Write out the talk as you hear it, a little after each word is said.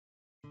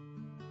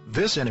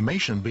This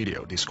animation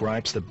video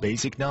describes the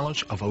basic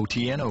knowledge of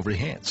OTN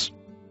overheads.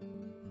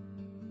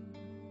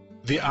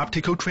 The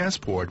Optical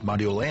Transport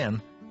Module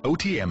N,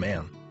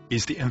 OTMN,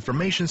 is the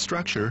information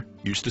structure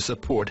used to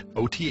support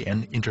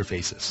OTN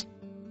interfaces.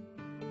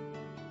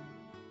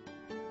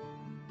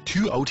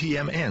 Two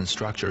OTMN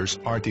structures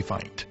are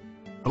defined: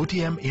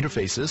 OTM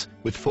interfaces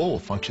with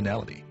full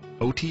functionality,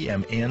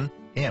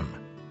 OTMN-M,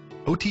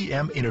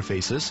 OTM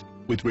interfaces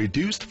with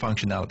reduced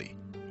functionality,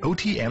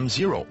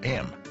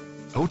 OTM0-M,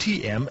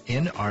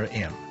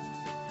 OTM-NRM.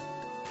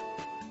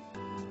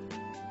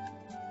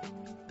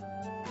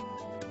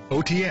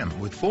 OTM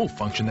with full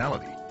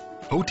functionality,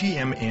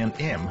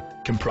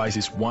 OTM-NM,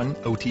 comprises one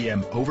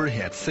OTM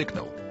overhead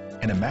signal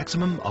and a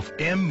maximum of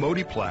M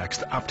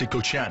multiplexed optical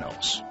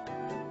channels.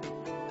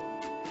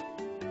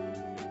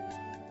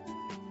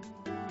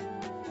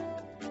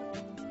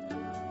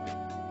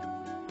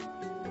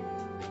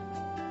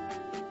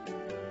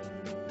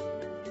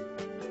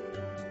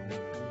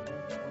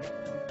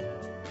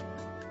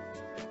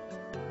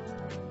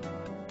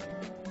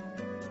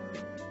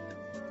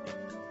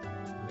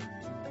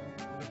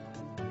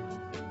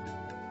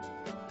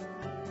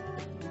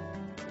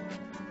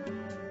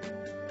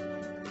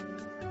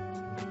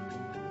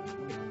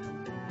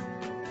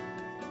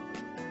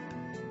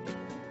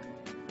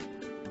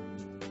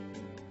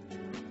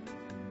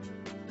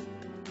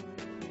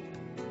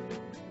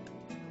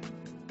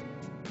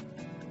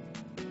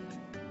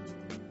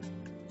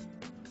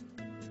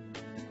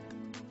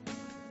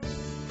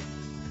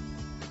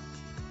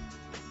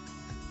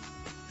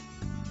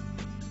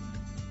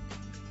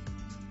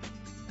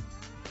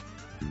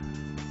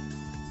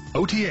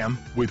 OTM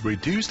with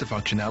reduced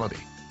functionality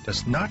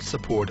does not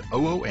support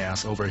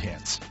OOS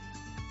overheads.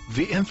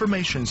 The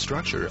information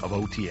structure of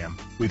OTM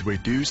with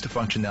reduced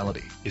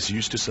functionality is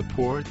used to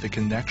support the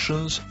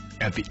connections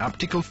at the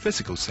optical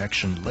physical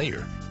section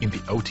layer in the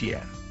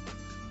OTN.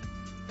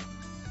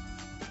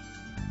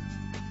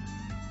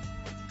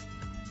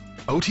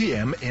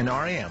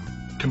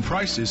 OTM-NRM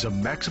comprises a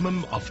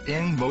maximum of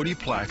N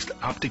multiplexed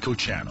optical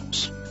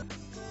channels.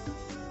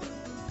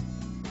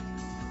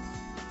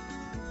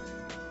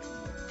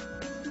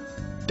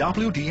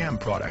 WDM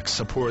products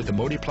support the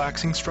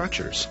multiplexing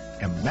structures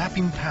and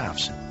mapping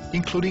paths,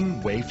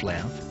 including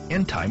wavelength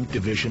and time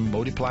division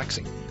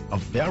multiplexing of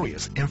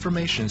various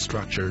information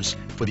structures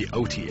for the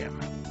OTM.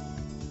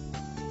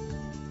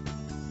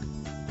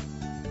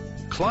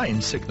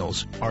 Client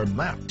signals are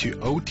mapped to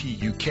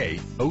OTUK,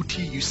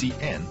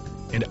 OTUCN,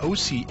 and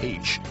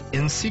OCH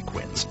in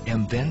sequence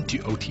and then to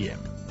OTM.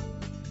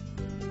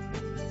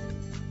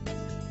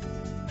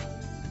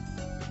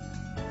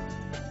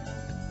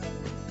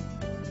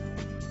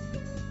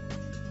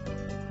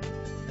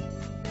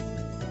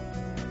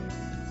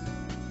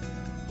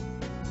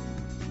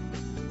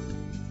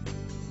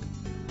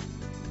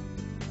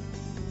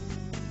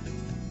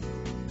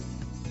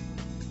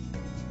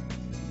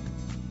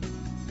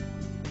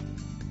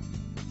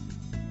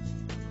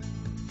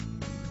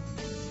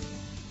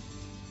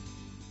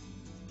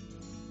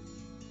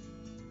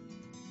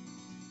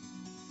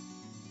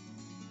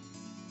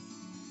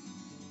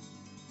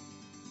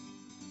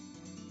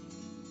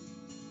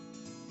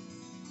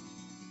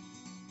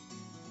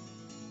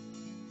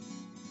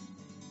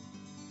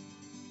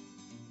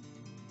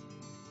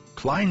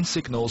 Client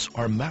signals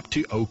are mapped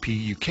to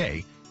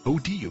OPUK,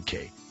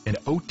 ODUK, and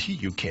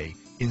OTUK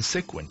in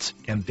sequence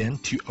and then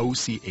to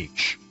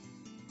OCH.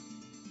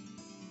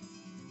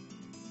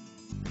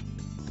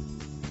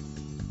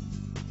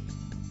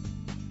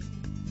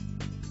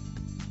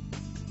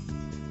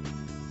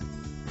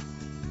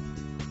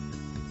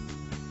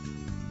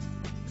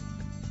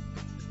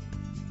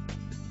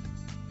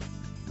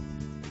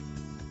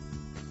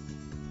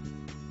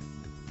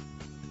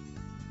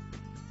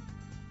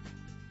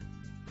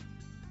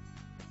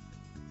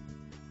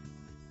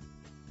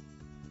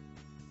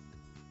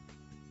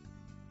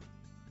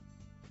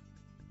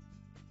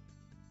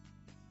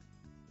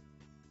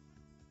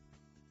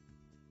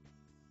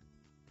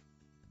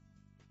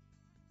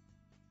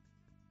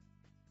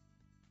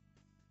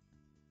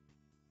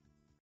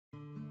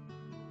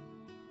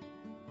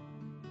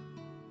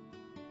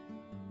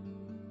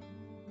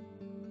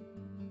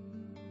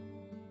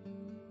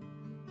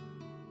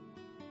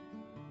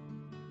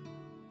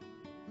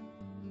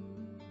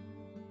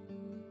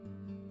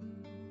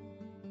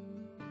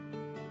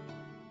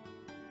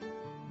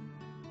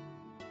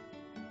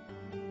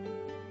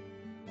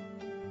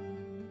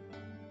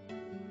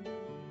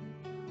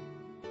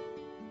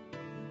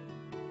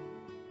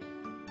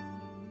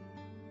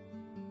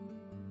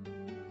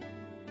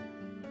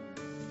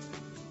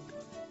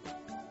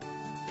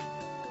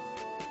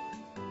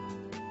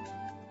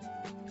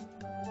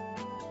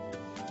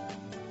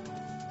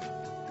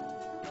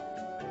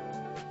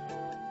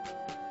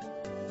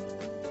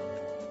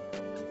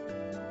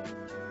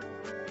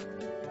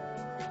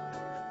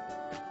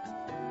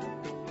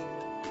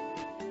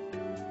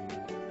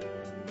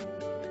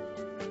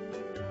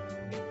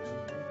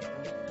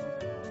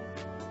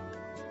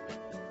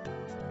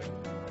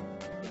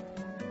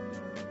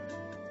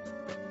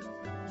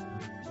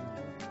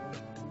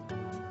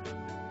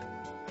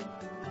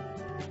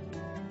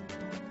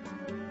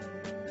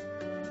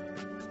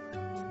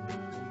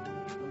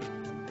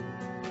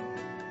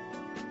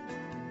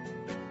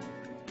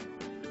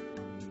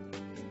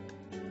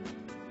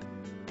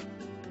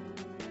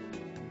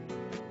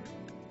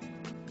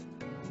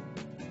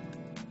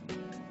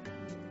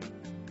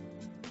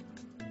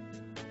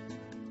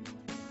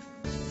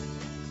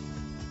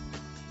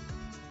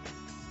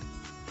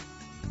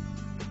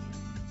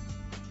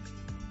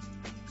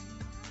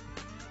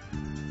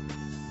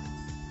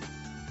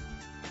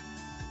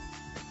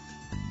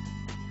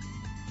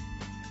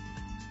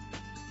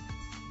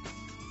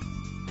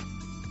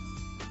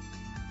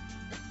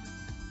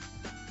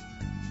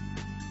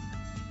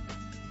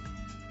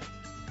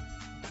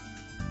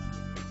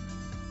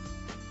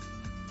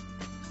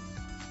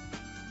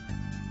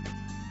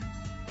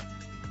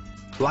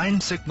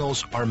 Line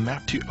signals are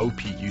mapped to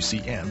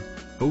OPUCn,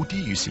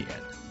 ODUCN,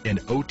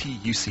 and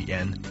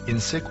OTUCN in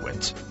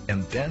sequence,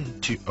 and then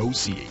to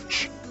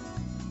OCH.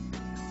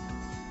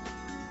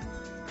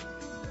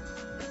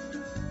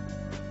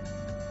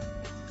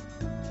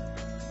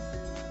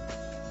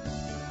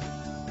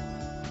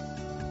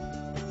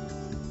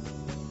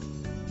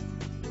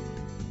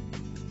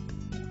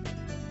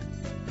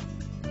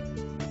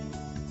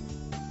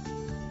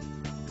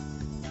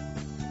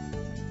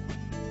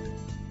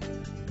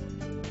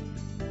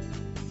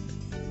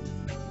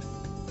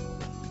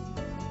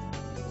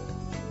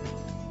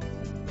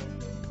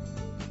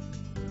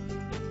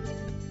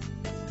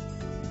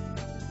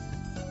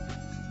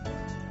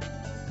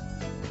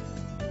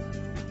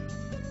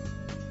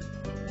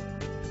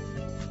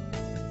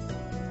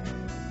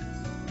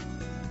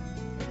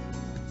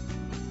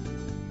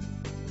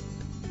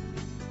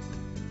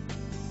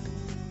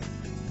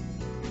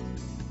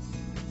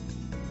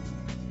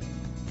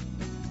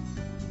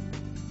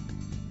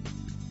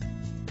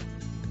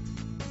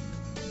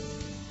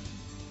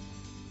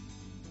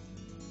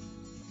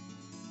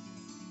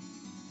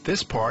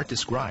 This part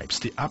describes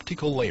the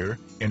optical layer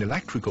and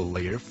electrical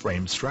layer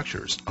frame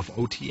structures of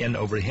OTN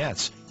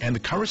overheads and the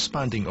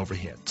corresponding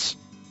overheads.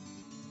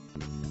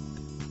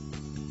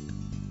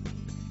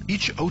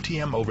 Each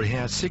OTM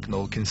overhead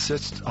signal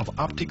consists of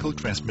optical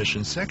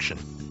transmission section,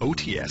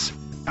 OTS,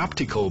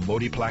 optical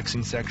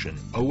multiplexing section,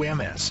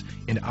 OMS,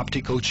 and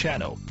optical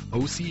channel,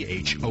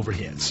 OCH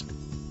overheads,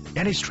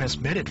 and is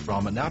transmitted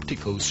from an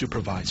optical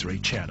supervisory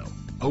channel,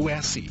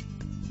 OSC.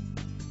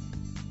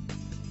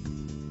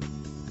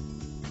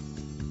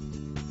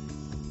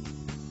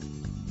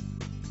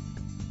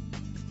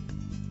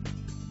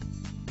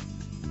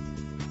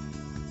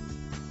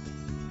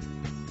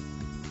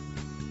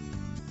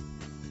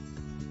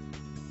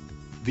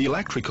 The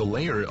electrical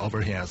layer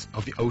overheads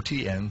of the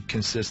OTN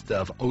consist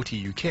of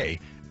OTUK,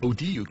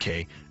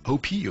 ODUK,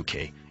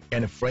 OPUK,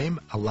 and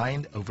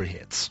frame-aligned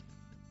overheads.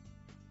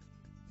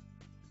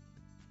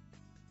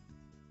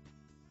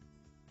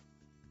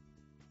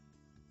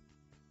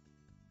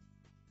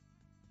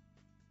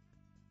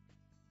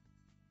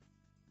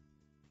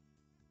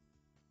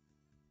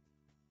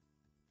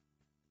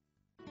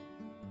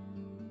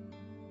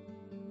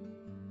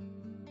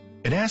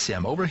 An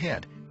SM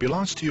overhead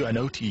belongs to an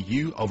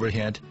OTU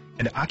overhead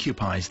and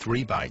occupies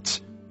 3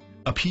 bytes.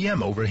 A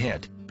PM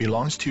overhead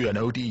belongs to an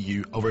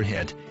ODU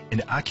overhead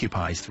and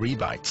occupies 3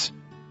 bytes.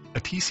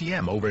 A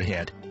TCM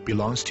overhead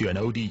belongs to an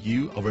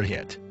ODU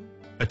overhead.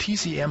 A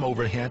TCM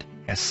overhead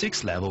has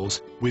 6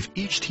 levels, with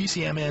each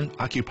TCMN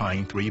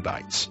occupying 3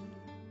 bytes.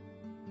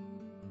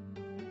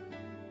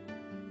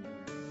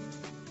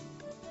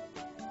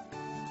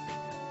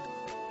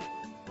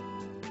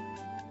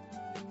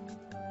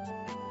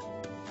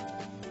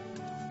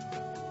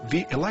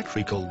 The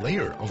electrical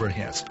layer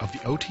overheads of the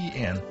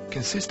OTN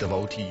consist of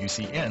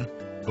OTUCN,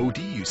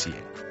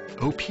 ODUCN,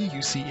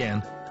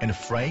 OPUCn, and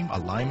frame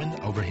alignment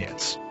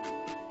overheads.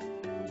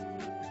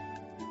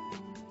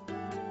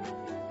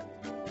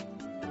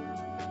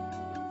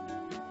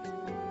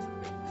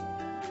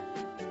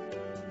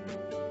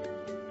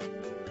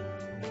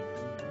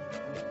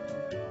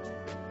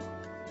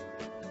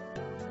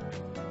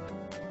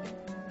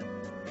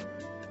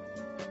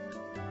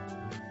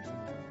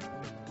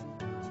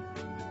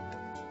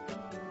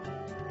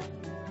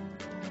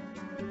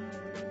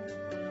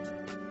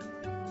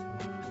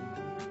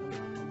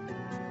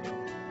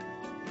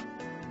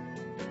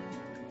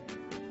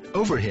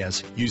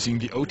 Overheads using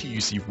the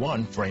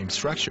OTUC1 frame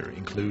structure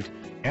include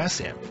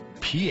SM,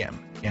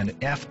 PM, and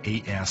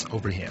FAS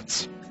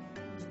overheads.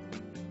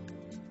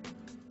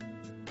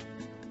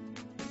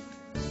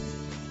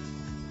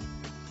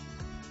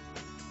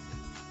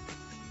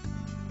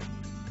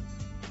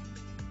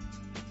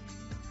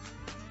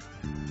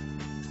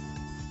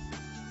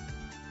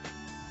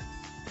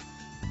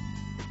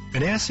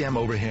 An SM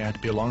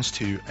overhead belongs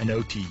to an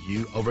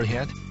OTU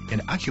overhead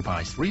and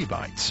occupies 3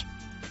 bytes.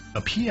 A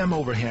PM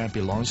overhead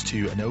belongs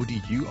to an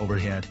ODU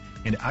overhead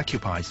and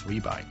occupies 3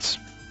 bytes.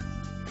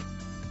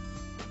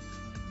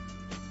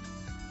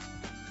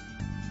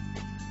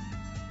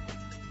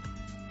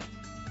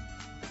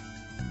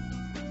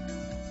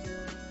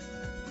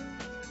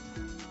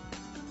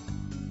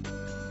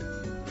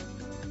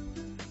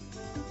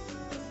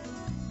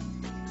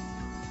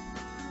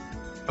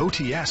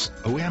 OTS,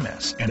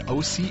 OMS, and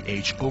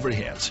OCH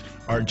overheads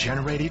are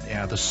generated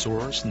at the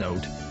source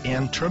node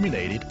and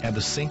terminated at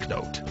the sink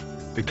node.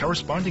 The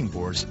corresponding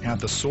boards at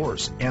the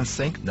source and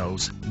sink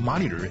nodes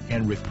monitor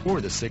and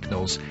report the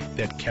signals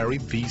that carry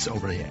these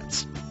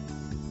overheads.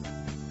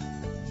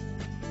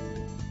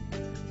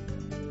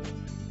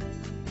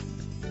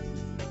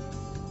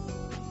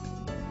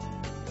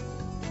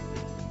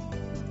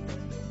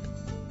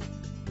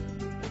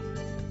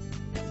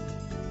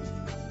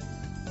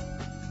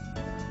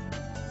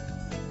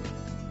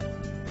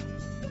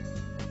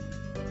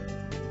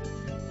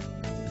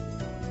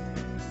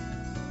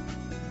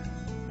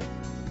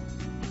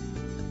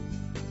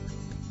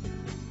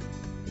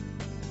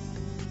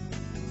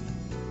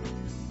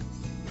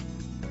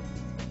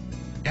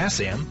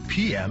 SM,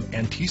 PM,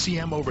 and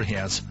TCM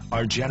overheads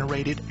are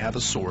generated at the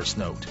source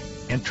node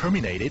and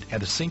terminated at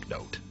the sink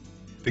node.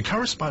 The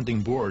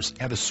corresponding boards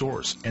at the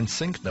source and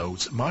sink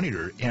nodes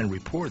monitor and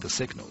report the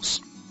signals.